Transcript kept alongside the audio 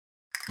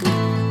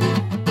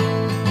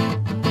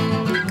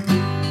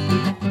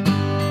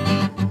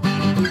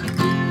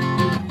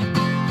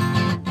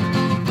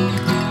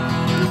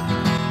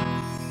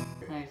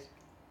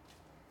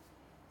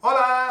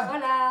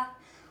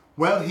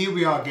Well, here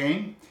we are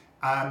again.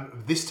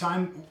 This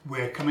time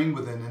we're coming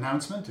with an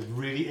announcement, a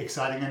really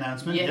exciting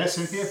announcement. Yes,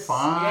 Cynthia?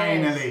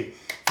 Finally!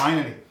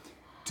 Finally!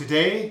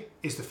 Today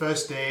is the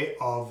first day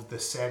of the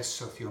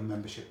Socio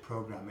membership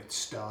program. It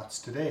starts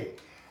today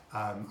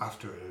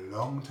after a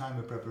long time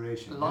of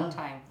preparation. Long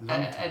time.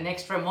 An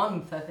extra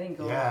month, I think.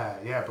 Or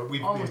yeah, but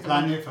we've been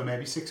planning it for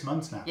maybe 6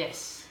 months now.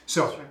 Yes.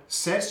 So,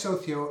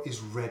 Socio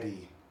is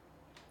ready.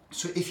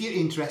 So if you're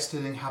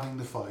interested in having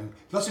the following,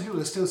 lots of people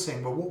are still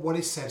saying, well, what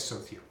is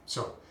Socio?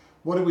 So,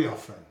 what are we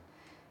offering?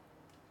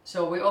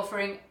 So we're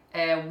offering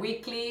a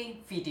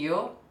weekly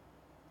video.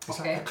 It's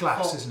like a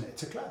class, isn't it?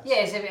 It's a class. Yeah,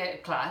 it's a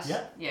class.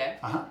 Yeah.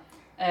 Uh-huh.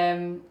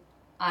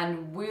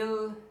 And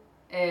we'll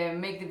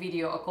make the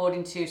video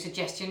according to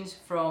suggestions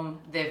from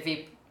the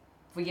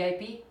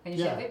VIP, can you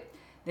say VIP?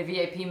 The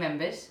VIP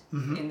members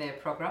in the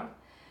program.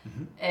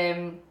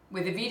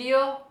 With the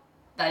video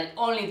that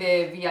only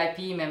the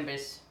VIP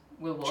members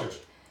will watch.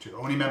 Sure.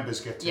 Only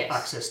members get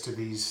access to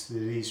these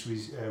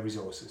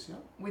resources. Yeah.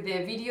 With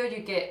the video you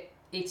get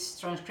its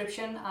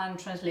transcription and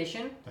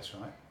translation. That's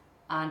right.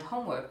 And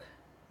homework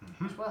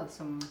as well.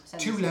 Some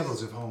sentences. 2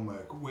 levels of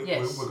homework.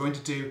 We're going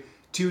to do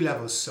 2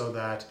 levels so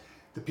that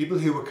the people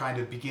who are kind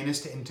of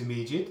beginners to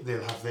intermediate,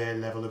 they'll have their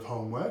level of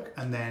homework,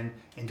 and then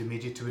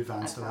intermediate to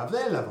advanced, they'll have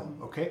their level.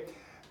 Okay.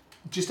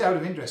 Just out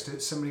of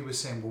interest, somebody was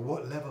saying, well,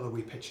 what level are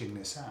we pitching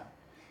this at?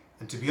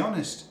 And to be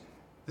honest,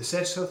 the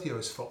Socio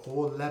is for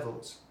all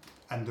levels.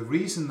 And the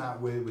reason that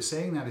we're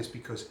saying that is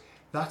because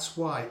that's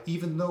why,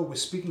 even though we're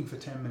speaking for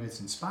 10 minutes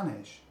in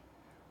Spanish,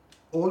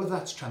 all of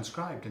that's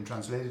transcribed and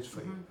translated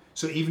for you.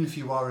 So even if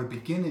you are a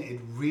beginner,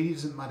 it really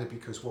doesn't matter,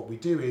 because what we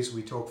do is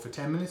we talk for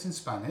 10 minutes in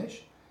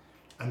Spanish,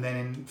 and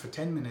then for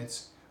 10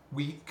 minutes,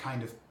 we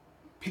kind of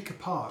pick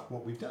apart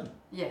what we've done.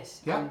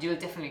 Yes, and you'll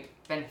definitely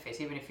benefit,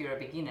 even if you're a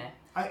beginner.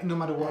 No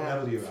matter what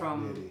level you're at,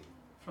 really.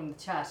 From the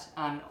chat,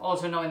 and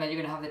also knowing that you're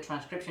going to have the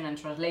transcription and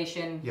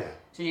translation,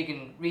 so you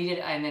can read it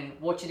and then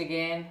watch it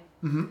again.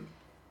 And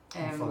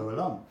follow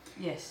along.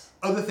 Yes.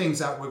 Other things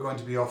that we're going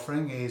to be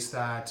offering is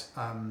that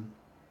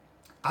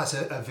as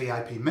a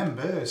VIP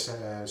member, as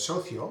a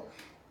Socio,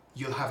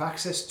 you'll have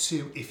access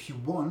to, if you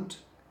want,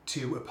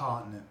 to a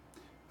partner.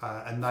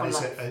 And that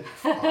is a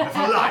partner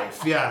for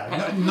life,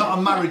 not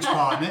a marriage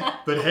partner,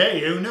 but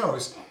hey, who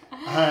knows?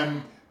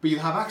 But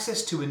you'll have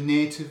access to a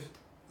native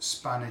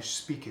Spanish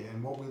speaker,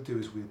 and what we'll do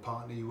is we'll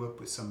partner you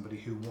up with somebody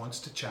who wants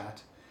to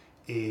chat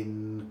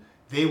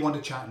they want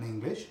to chat in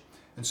English,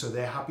 and so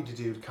they're happy to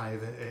do kind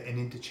of an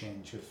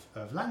interchange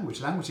of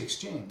language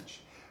exchange,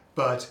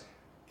 but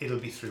it'll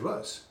be through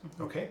us,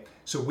 okay?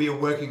 So we are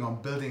working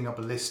on building up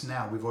a list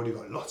now. We've already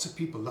got lots of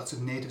people, lots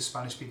of native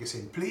Spanish speakers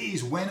saying,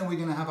 please, when are we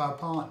going to have our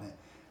partner?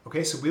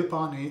 Okay, so we'll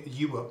partner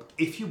you up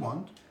if you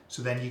want,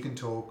 so then you can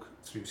talk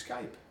through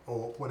Skype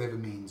or whatever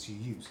means you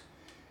use.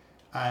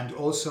 And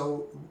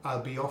also,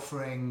 I'll be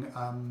offering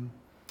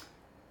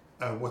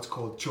what's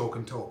called Chalk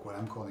and Talk, what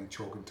I'm calling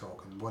Chalk and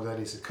Talk. And what that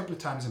is, a couple of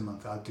times a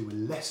month, I'll do a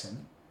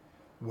lesson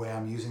where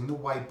I'm using the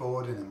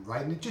whiteboard and I'm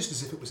writing it just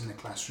as if it was in a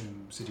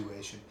classroom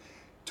situation,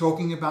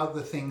 talking about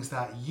the things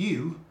that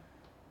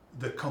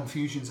the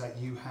confusions that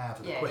you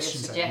have, the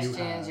questions that you have. Your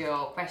suggestions,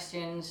 your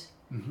questions.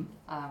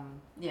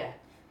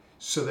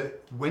 So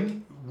that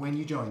when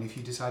you join, if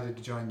you decided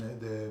to join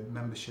the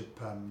membership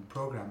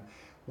program,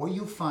 what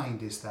you'll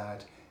find is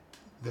that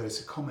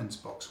there's a comments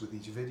box with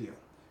each video,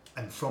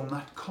 and from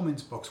that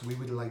comments box we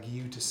would like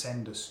you to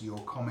send us your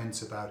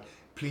comments about,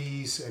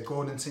 please,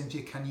 Gordon,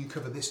 Cynthia, can you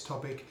cover this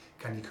topic,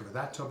 can you cover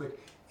that topic?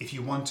 If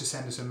you want to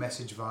send us a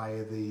message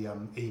via the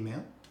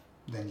email,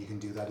 then you can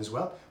do that as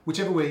well,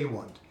 whichever way you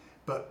want.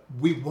 But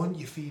we want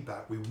your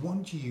feedback, we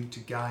want you to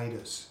guide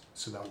us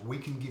so that we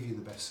can give you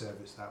the best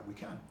service that we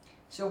can.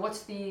 So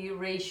what's the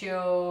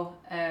ratio,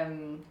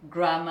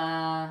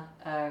 grammar,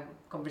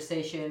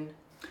 conversation?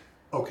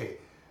 Okay.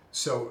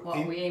 So what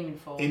are we aiming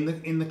for? In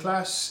the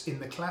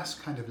class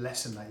kind of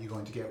lesson that you're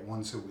going to get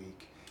once a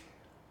week,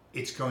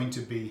 it's going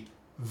to be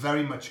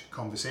very much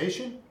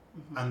conversation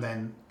and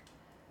then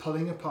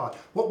pulling apart.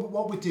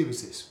 What we do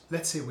is this.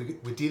 Let's say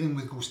we're dealing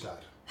with gustar.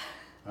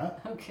 Right?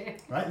 Okay.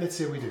 Right? Let's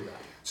say we do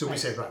that. So we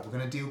say, right, we're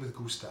going to deal with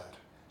gustar.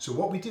 So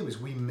what we do is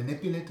we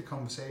manipulate the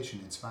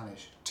conversation in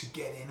Spanish to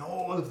get in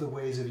all of the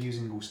ways of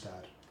using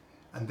gustar.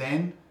 And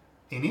then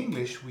in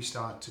English, we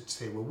start to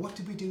say, well, what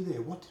did we do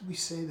there? What did we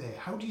say there?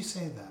 How do you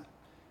say that?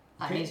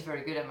 Okay. And he's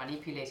very good at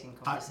manipulating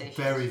conversations.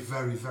 Very,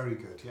 very, very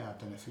good. Yeah, I've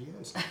done it for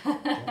years.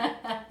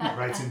 Not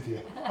right,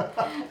 Cynthia?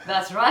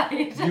 That's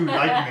right. You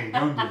like me,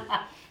 don't you?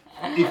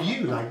 If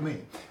you like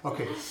me.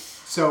 Okay,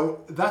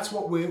 so that's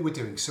what we're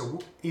doing. So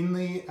in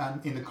the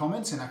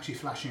comments, and actually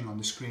flashing on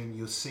the screen,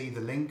 you'll see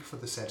the link for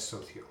the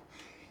Socio.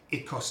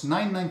 It costs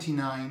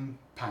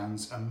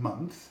 £9.99 a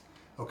month,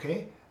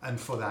 okay? And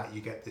for that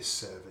you get this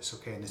service,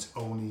 okay? And it's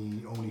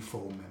only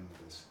for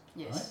members.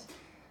 Yes.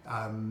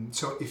 Right?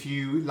 So if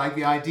you like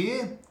the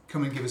idea,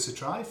 come and give us a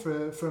try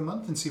for a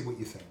month and see what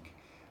you think,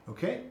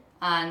 okay?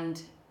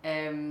 And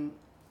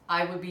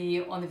I will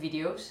be on the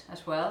videos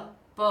as well,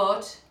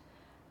 but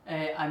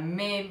I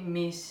may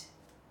miss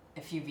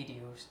a few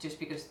videos just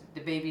because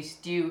the baby's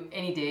due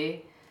any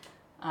day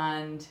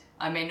and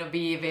I may not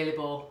be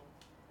available.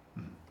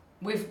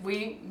 We've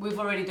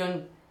already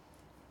done.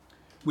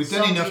 We've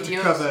done enough to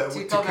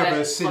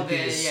cover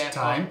Cynthia's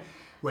time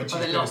when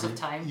she's going to be.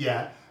 Time.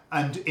 Yeah,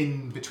 and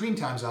in between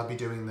times I'll be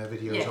doing the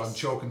videos on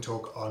Chalk and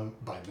Talk on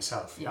by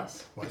myself.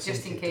 Yes, yeah?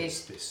 just in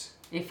case.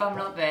 If I'm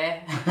not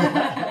there,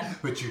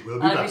 but you will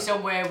be. I'll be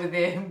somewhere with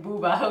the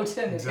boob out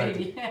and the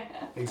baby.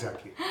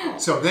 Exactly.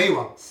 So there you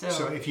are.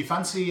 So if you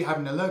fancy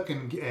having a look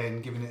and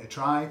giving it a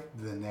try,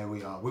 then there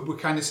we are. We're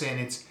kind of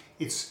saying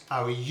it's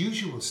our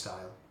usual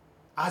style,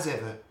 as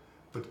ever,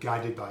 but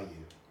guided by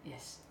you.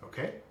 Yes.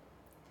 Okay.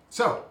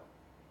 So.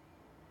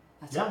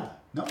 That's ya,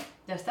 ¿no?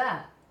 Ya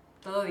está.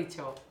 Todo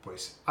dicho.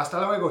 Pues hasta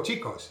luego,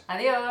 chicos.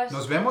 Adiós.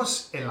 Nos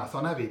vemos en la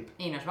zona VIP.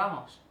 Y nos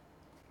vamos.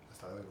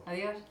 Hasta luego.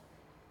 Adiós.